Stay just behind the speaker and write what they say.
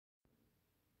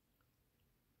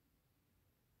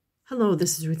Hello,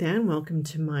 this is Ruth Ann. Welcome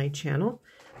to my channel.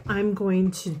 I'm going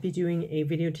to be doing a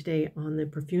video today on the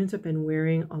perfumes I've been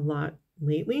wearing a lot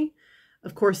lately.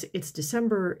 Of course, it's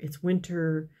December, it's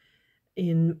winter.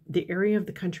 In the area of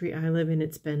the country I live in,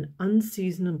 it's been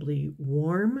unseasonably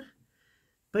warm,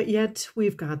 but yet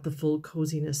we've got the full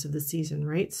coziness of the season,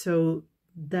 right? So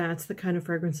that's the kind of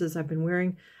fragrances I've been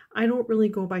wearing. I don't really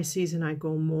go by season, I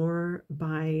go more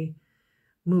by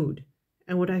mood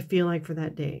and what I feel like for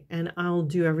that day. And I'll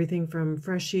do everything from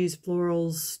freshies,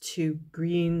 florals, to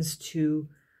greens, to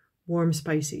warm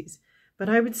spices. But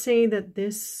I would say that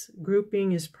this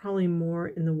grouping is probably more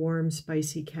in the warm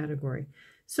spicy category.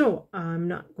 So I'm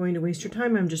not going to waste your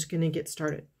time. I'm just going to get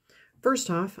started. First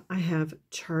off, I have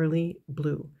Charlie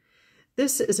Blue.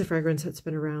 This is a fragrance that's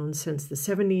been around since the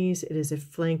 70s. It is a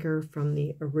flanker from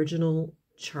the original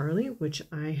Charlie, which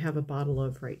I have a bottle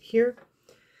of right here.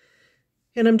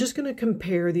 And I'm just going to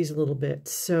compare these a little bit.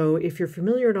 So if you're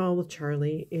familiar at all with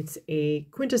Charlie, it's a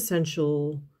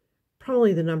quintessential,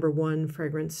 probably the #1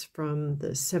 fragrance from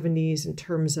the 70s in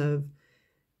terms of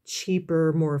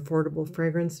cheaper, more affordable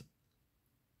fragrance.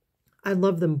 I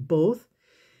love them both.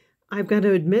 I've got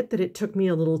to admit that it took me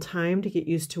a little time to get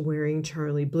used to wearing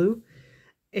Charlie Blue.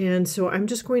 And so I'm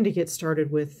just going to get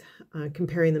started with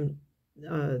comparing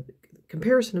them,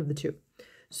 comparison of the two.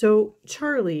 So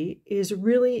Charlie is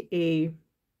really a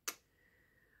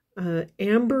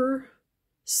amber,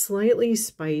 slightly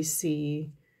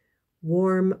spicy,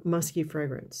 warm, musky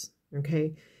fragrance.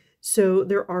 Okay, so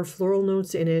there are floral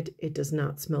notes in it. It does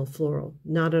not smell floral,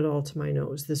 not at all to my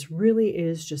nose. This really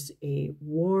is just a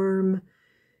warm,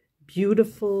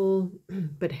 beautiful,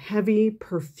 but heavy,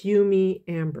 perfumey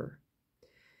amber.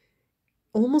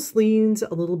 Almost leans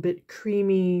a little bit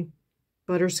creamy,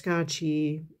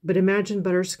 butterscotchy, but imagine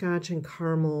butterscotch and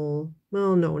caramel.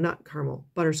 Well, no, not caramel,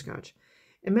 butterscotch.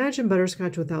 Imagine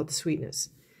butterscotch without the sweetness.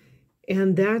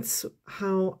 And that's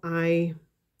how I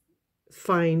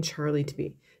find Charlie to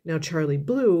be. Now, Charlie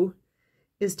Blue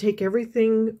is take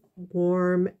everything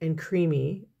warm and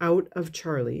creamy out of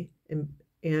Charlie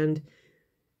and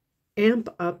amp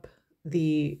up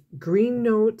the green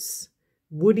notes,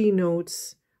 woody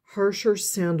notes, harsher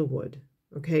sandalwood.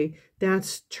 Okay,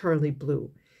 that's Charlie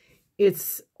Blue.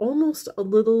 It's almost a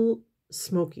little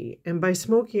smoky. And by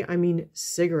smoky, I mean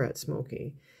cigarette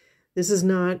smoky. This is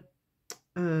not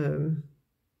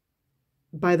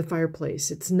by the fireplace.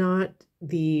 It's not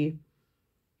the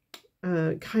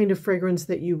kind of fragrance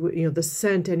that the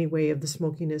scent anyway of the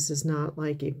smokiness is not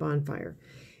like a bonfire.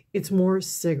 It's more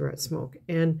cigarette smoke.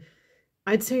 And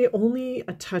I'd say only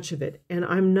a touch of it. And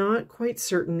I'm not quite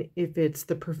certain if it's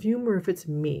the perfume or if it's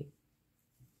me.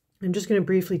 I'm just going to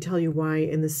briefly tell you why.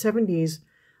 In the 70s,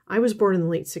 I was born in the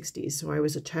late 60s, so I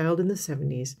was a child in the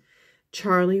 70s.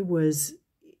 Charlie was,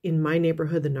 in my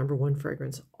neighborhood, the #1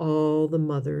 fragrance. All the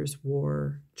mothers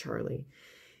wore Charlie.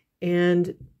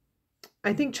 And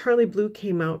I think Charlie Blue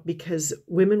came out because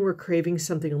women were craving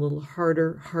something a little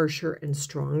harder, harsher, and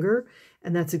stronger.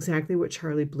 And that's exactly what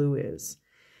Charlie Blue is.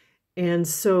 And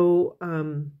so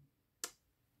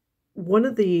one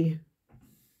of the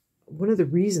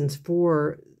reasons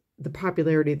for the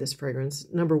popularity of this fragrance,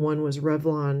 #1 was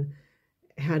Revlon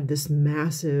had this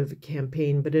massive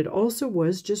campaign, but it also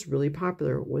was just really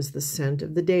popular. It was the scent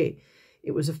of the day.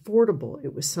 It was affordable.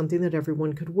 It was something that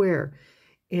everyone could wear.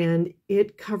 And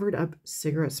it covered up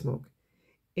cigarette smoke.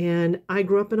 And I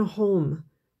grew up in a home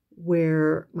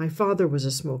where my father was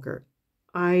a smoker.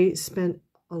 I spent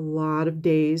a lot of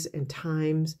days and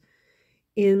times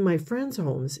in my friends'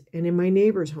 homes and in my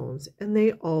neighbors' homes, and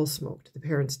they all smoked. The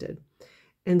parents did.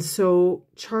 And so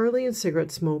Charlie and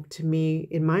cigarette smoke, to me,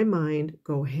 in my mind,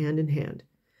 go hand in hand.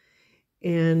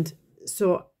 And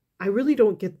so I really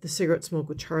don't get the cigarette smoke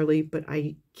with Charlie, but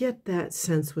I get that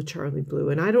sense with Charlie Blue.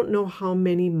 And I don't know how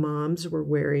many moms were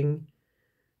wearing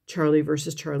Charlie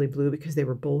versus Charlie Blue because they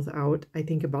were both out, I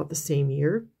think, about the same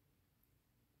year.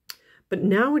 But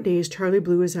nowadays, Charlie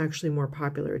Blue is actually more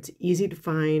popular. It's easy to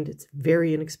find. It's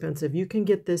very inexpensive. You can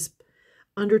get this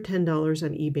under $10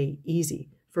 on eBay, easy,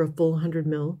 for a full 100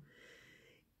 ml.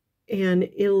 And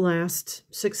it'll last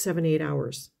 6, 7, 8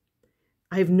 hours.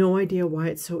 I have no idea why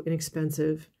it's so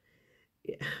inexpensive.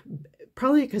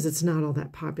 Probably because it's not all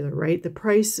that popular, right? The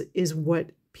price is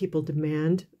what people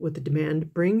demand, what the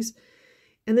demand brings.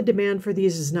 And the demand for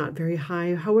these is not very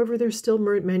high. However, they're still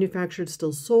manufactured,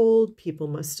 still sold. People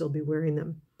must still be wearing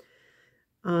them.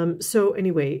 So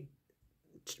anyway,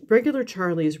 regular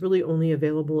Charlie is really only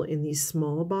available in these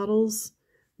small bottles.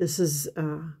 This is,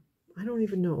 I don't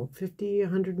even know, 50,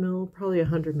 100 ml, probably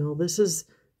 100 ml. This is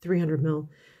 300 ml.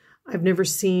 I've never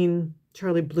seen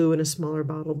Charlie Blue in a smaller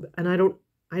bottle, and I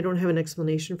don't have an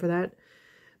explanation for that.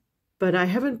 But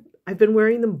I've been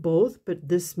wearing them both, but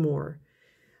this more.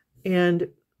 And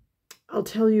I'll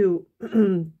tell you,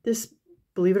 this,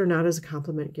 believe it or not, is a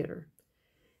compliment getter.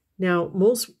 Now,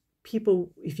 most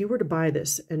people, if you were to buy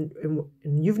this and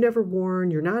you've never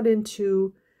worn, you're not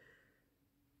into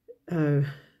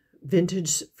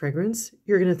vintage fragrance,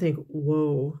 you're going to think,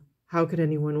 whoa, how could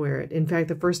anyone wear it? In fact,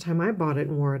 the first time I bought it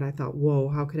and wore it, I thought, whoa,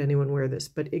 how could anyone wear this?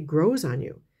 But it grows on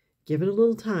you. Give it a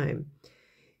little time.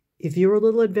 If you're a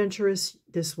little adventurous,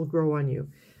 this will grow on you.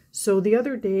 So the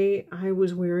other day I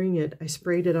was wearing it. I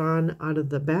sprayed it on out of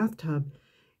the bathtub,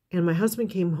 and my husband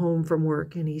came home from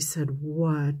work and he said,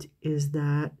 what is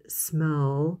that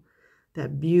smell?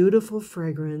 That beautiful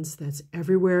fragrance that's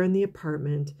everywhere in the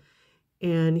apartment.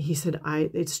 And he said,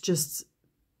 it smells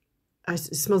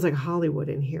like Hollywood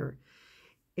in here.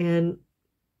 And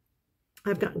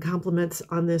I've gotten compliments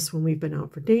on this when we've been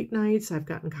out for date nights. I've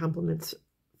gotten compliments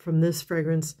from this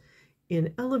fragrance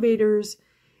in elevators.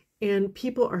 And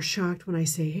people are shocked when I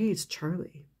say, hey, it's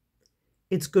Charlie.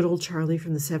 It's good old Charlie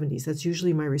from the 70s. That's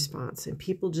usually my response. And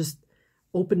people just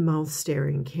open mouth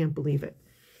staring, can't believe it.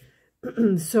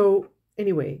 So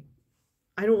anyway,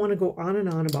 I don't want to go on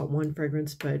and on about one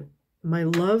fragrance, but my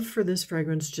love for this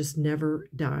fragrance just never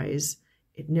dies.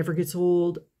 It never gets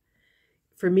old.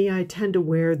 For me, I tend to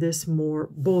wear this more,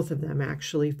 both of them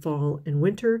actually, fall and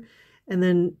winter. And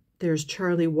then there's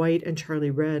Charlie White and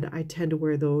Charlie Red. I tend to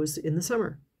wear those in the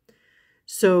summer.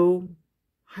 So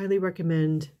highly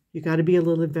recommend. You got to be a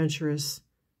little adventurous,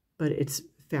 but it's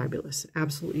fabulous.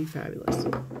 Absolutely fabulous.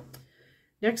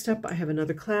 Next up, I have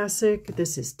another classic.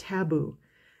 This is Tabu.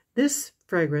 This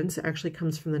fragrance actually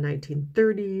comes from the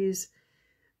 1930s.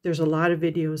 There's a lot of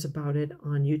videos about it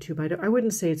on YouTube. I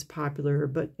wouldn't say it's popular,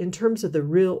 but in terms of the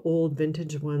real old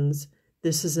vintage ones,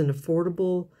 this is an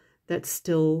affordable that's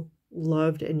still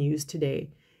loved and used today.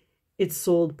 It's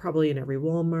sold probably in every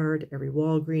Walmart, every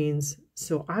Walgreens.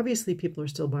 So obviously people are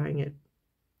still buying it.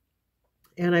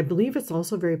 And I believe it's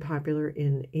also very popular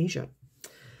in Asia.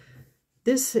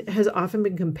 This has often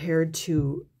been compared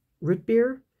to root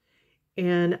beer.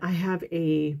 And I have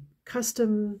a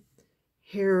custom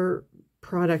hair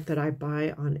product that I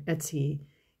buy on Etsy.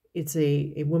 It's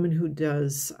a woman who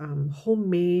does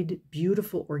homemade,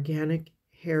 beautiful, organic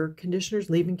hair conditioners,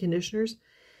 leave-in conditioners.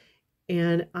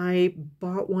 And I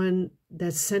bought one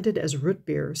that's scented as root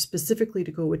beer, specifically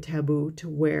to go with Tabu to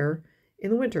wear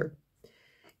in the winter.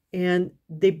 And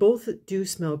they both do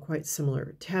smell quite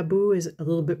similar. Tabu is a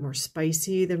little bit more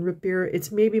spicy than root beer.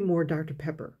 It's maybe more Dr.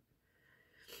 Pepper.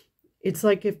 It's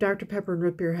like if Dr. Pepper and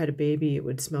root beer had a baby, it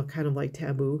would smell kind of like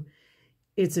Tabu.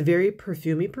 It's a very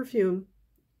perfumey perfume.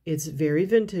 It's very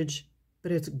vintage,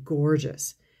 but it's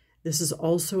gorgeous. This is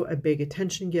also a big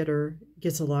attention getter.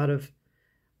 Gets a lot of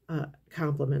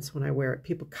compliments when I wear it.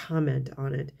 People comment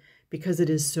on it because it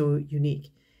is so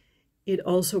unique. It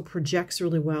also projects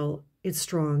really well. It's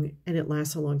strong and it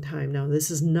lasts a long time. Now,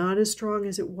 this is not as strong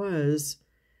as it was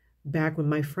back when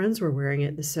my friends were wearing it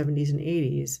in the 70s and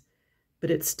 80s,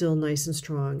 but it's still nice and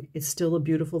strong. It's still a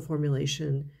beautiful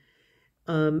formulation.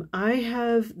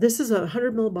 This is a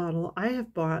 100 ml bottle. I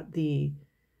have bought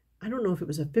I don't know if it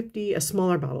was a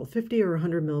smaller bottle, 50 or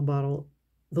 100 ml bottle.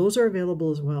 Those are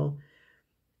available as well.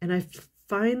 And I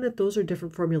find that those are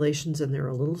different formulations and they're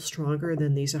a little stronger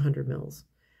than these 100 mils.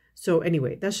 So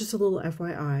anyway, that's just a little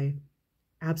FYI.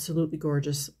 Absolutely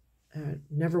gorgeous.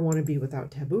 Never want to be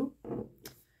without Tabu.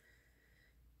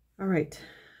 All right.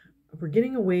 We're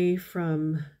getting away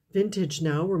from vintage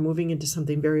now. We're moving into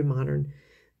something very modern.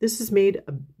 This has made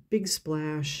a big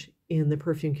splash in the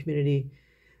perfume community.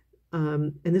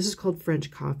 And this is called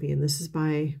French Coffee. And this is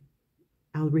by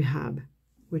Rehab,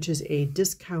 which is a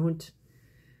discount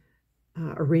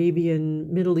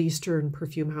Arabian, Middle Eastern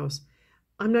perfume house.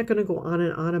 I'm not going to go on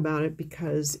and on about it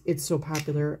because it's so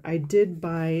popular. I did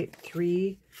buy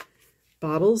 3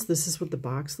 bottles. This is what the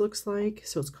box looks like.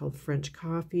 So it's called French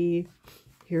Coffee.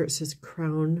 Here it says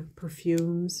Crown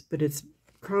Perfumes, but it's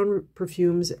Crown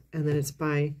Perfumes, and then it's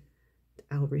by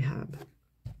Rehab.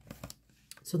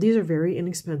 So these are very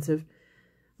inexpensive.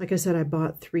 Like I said, I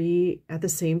bought 3 at the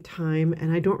same time,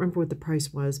 and I don't remember what the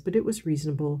price was, but it was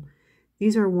reasonable.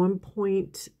 These are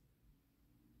 50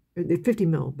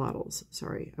 ml bottles.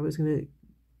 Sorry, I was going to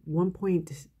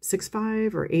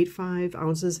 1.65 or 85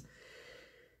 ounces.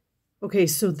 Okay,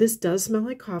 so this does smell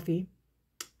like coffee.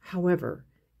 However,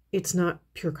 it's not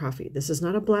pure coffee. This is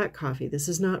not a black coffee. This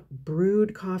is not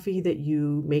brewed coffee that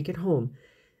you make at home.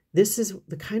 This is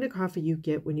the kind of coffee you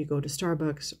get when you go to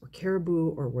Starbucks or Caribou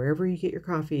or wherever you get your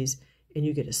coffees, and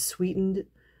you get a sweetened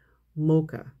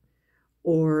mocha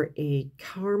or a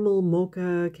caramel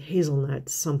mocha hazelnut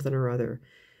something or other.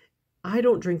 I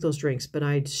don't drink those drinks, but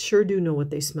I sure do know what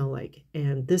they smell like.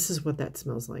 And this is what that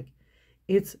smells like.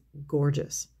 It's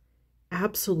gorgeous.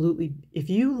 Absolutely. If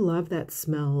you love that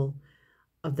smell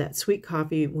of that sweet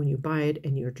coffee when you buy it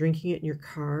and you're drinking it in your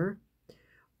car,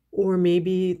 or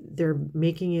maybe they're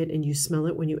making it and you smell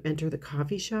it when you enter the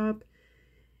coffee shop,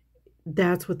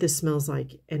 that's what this smells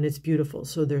like, and it's beautiful.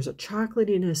 So there's a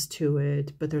chocolatiness to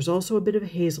it, but there's also a bit of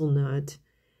hazelnut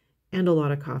and a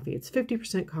lot of coffee. It's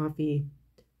 50% coffee,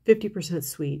 50%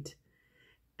 sweet.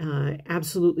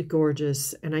 Absolutely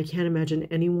gorgeous, and I can't imagine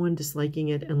anyone disliking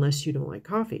it unless you don't like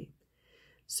coffee.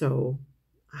 So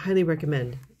I highly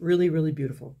recommend. Really, really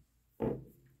beautiful.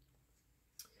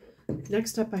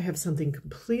 Next up, I have something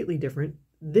completely different.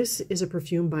 This is a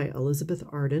perfume by Elizabeth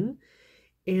Arden,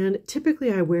 and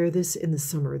typically I wear this in the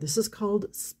summer. This is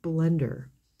called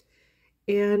Splendor,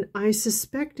 and I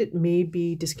suspect it may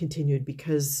be discontinued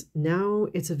because now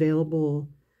it's available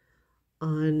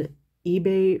on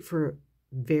eBay for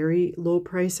very low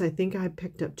price. I think I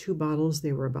picked up 2 bottles.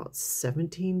 They were about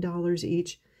 $17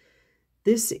 each.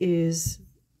 This is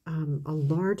a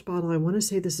large bottle. I want to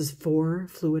say this is 4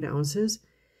 fluid ounces.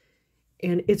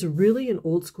 And it's really an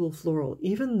old school floral.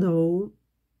 Even though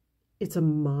it's a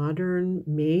modern,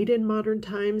 made in modern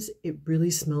times, it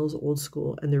really smells old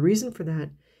school. And the reason for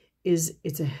that is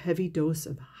it's a heavy dose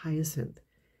of hyacinth.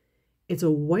 It's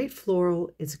a white floral.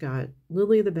 It's got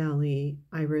lily of the valley,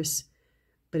 iris,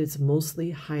 but it's mostly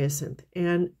hyacinth.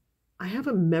 And I have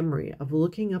a memory of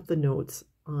looking up the notes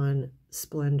on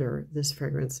Splendor, this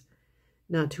fragrance,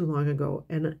 not too long ago.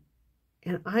 And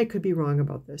I could be wrong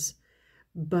about this,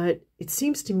 but it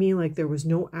seems to me like there was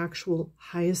no actual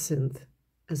hyacinth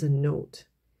as a note.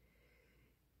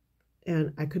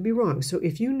 And I could be wrong. So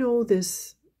if you know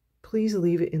this, please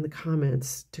leave it in the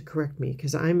comments to correct me,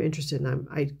 because I'm interested and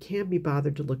I can't be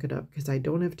bothered to look it up because I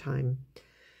don't have time.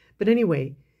 But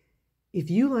anyway, if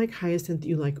you like hyacinth,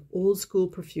 you like old school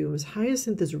perfumes,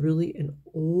 hyacinth is really an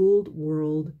old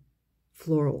world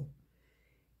floral.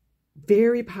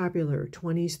 Very popular,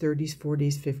 20s, 30s,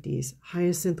 40s, 50s.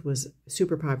 Hyacinth was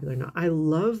super popular. Now, I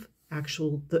love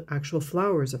the actual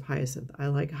flowers of hyacinth. I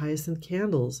like hyacinth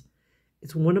candles.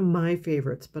 It's one of my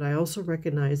favorites, but I also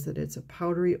recognize that it's a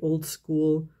powdery, old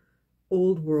school,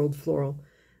 old world floral.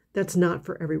 That's not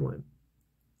for everyone.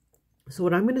 So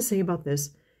what I'm going to say about this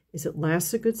is it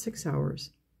lasts a good 6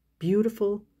 hours.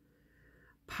 Beautiful,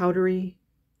 powdery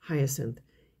hyacinth.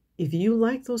 If you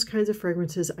like those kinds of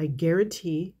fragrances, I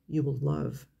guarantee you will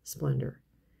love Splendor.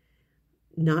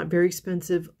 Not very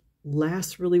expensive,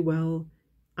 lasts really well.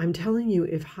 I'm telling you,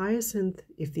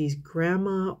 if these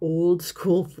grandma old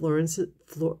school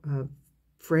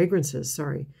fragrances,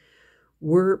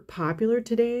 were popular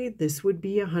today, this would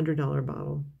be a $100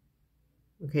 bottle.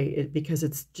 Okay, because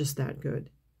it's just that good.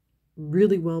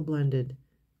 Really well blended,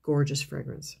 gorgeous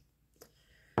fragrance.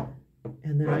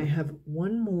 And then I have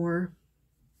one more.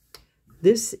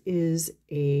 This is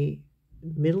a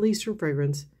Middle Eastern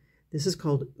fragrance. This is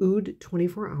called Oud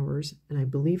 24 Hours, and I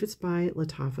believe it's by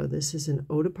Lattafa. This is an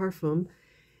eau de parfum.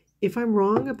 If I'm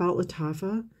wrong about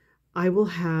Lattafa, I will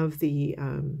have the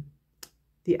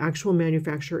actual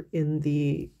manufacturer in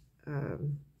the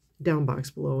down box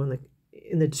below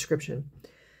in the description.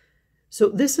 So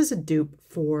this is a dupe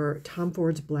for Tom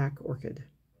Ford's Black Orchid.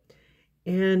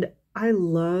 And I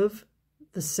love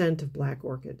the scent of Black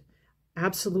Orchid.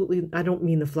 Absolutely, I don't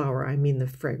mean the flower, I mean the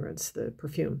fragrance, the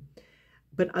perfume.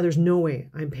 But there's no way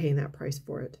I'm paying that price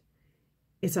for it.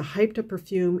 It's a hyped up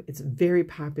perfume. It's very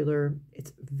popular.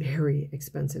 It's very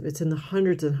expensive. It's in the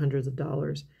hundreds and hundreds of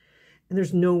dollars. And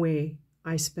there's no way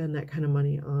I spend that kind of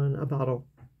money on a bottle.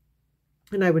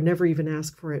 And I would never even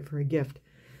ask for it for a gift.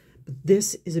 But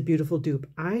this is a beautiful dupe.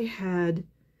 I had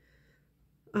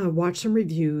watched some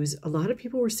reviews. A lot of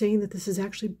people were saying that this is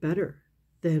actually better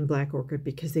than Black Orchid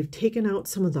because they've taken out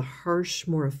some of the harsh,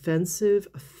 more offensive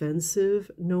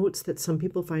notes that some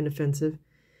people find offensive.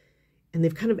 And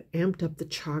they've kind of amped up the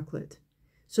chocolate.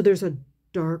 So there's a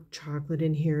dark chocolate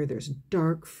in here. There's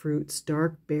dark fruits,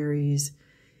 dark berries.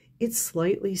 It's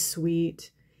slightly sweet.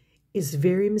 It's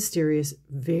very mysterious,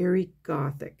 very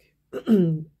gothic,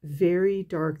 very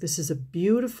dark. This is a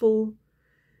beautiful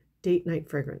date night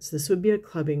fragrance. This would be a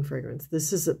clubbing fragrance.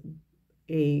 This is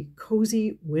a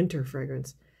cozy winter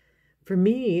fragrance. For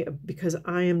me, because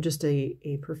I am just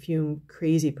a perfume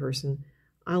crazy person,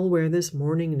 I'll wear this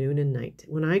morning, noon, and night.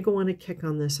 When I go on a kick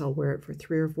on this, I'll wear it for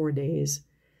 3 or 4 days.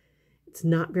 It's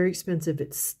not very expensive.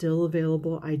 It's still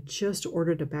available. I just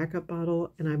ordered a backup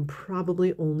bottle, and I'm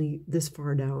probably only this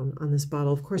far down on this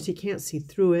bottle. Of course, you can't see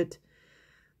through it,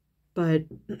 but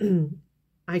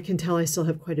I can tell I still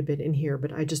have quite a bit in here,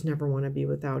 but I just never want to be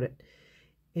without it.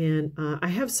 And I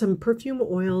have some perfume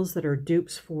oils that are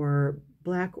dupes for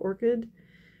Black Orchid,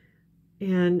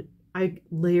 and I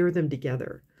layer them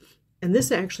together. And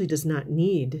this actually does not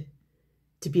need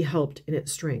to be helped in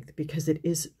its strength because it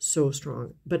is so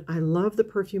strong. But I love the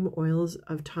perfume oils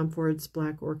of Tom Ford's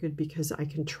Black Orchid because I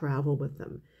can travel with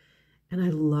them. And I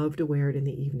love to wear it in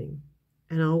the evening.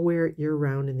 And I'll wear it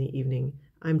year-round in the evening.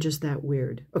 I'm just that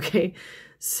weird, okay?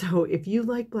 So if you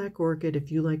like Black Orchid,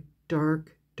 if you like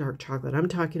dark chocolate, I'm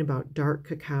talking about dark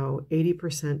cacao,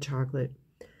 80% chocolate,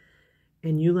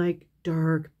 and you like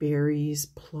dark berries,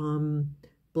 plum,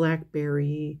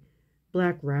 blackberry,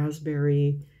 black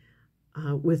raspberry,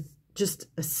 with just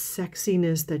a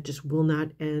sexiness that just will not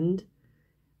end.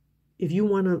 If you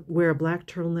want to wear a black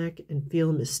turtleneck and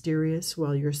feel mysterious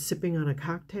while you're sipping on a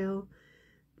cocktail,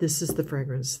 this is the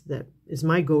fragrance that is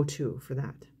my go-to for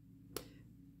that.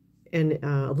 And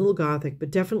a little gothic, but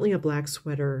definitely a black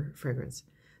sweater fragrance.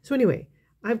 So anyway,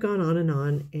 I've gone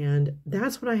on, and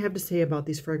that's what I have to say about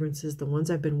these fragrances, the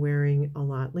ones I've been wearing a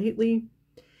lot lately.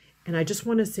 And I just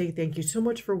want to say thank you so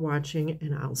much for watching,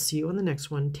 and I'll see you on the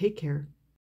next one. Take care.